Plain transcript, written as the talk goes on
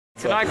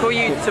Can I call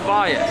you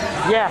Tobias?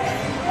 Yes,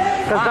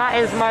 because that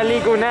is my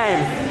legal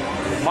name.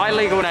 My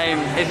legal name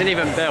isn't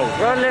even Bill.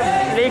 Your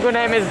legal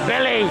name is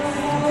Billy.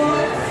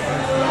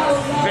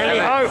 Billy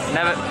Hope.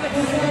 Never.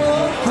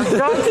 I'm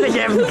doxing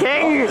him,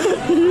 King.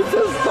 You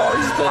just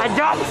doxed him. I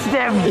doxed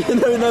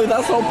him. No,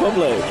 that's not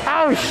public.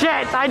 Oh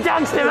shit, I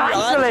doxed him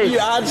actually. You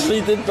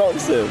actually did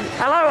dox him.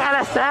 Hello,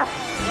 LSF.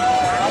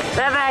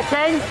 There,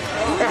 King.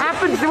 It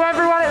happens to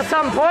everyone at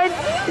some point.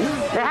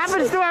 It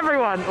happens to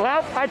everyone.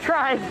 Well, I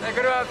tried. They're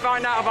going to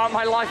find out about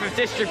my life of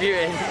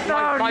distributing.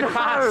 No, my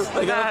past.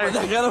 They're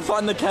gonna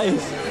find the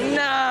case.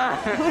 No.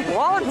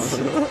 What?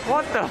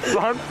 What the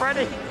fuck,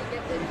 Freddy?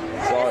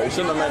 Sorry,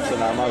 shouldn't have mentioned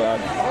that, my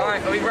bad.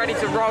 Alright, are we ready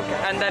to rock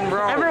and then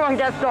roll? Everyone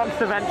gets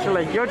doxed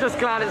eventually. You're just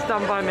glad it's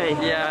done by me.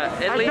 Yeah,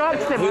 at I least.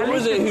 doxed him. Who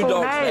was it who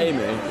doxed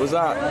Amy? Was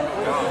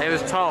that? It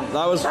was Tom.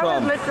 That was That was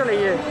fun.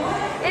 literally you.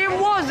 It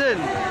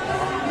wasn't!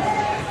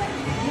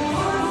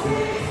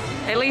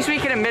 At least we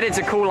can admit it's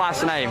a cool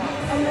last name.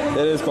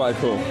 It is quite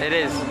cool. It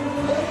is.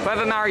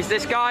 Whoever marries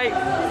this guy,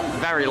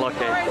 very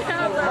lucky.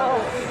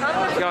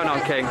 What's going on,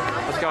 King?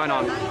 What's going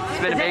on?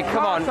 It's been a big.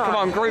 Come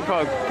on, group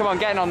hug. Come on,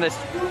 getting on this.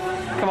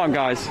 Come on,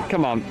 guys.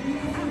 Come on.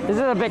 This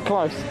is a bit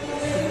close.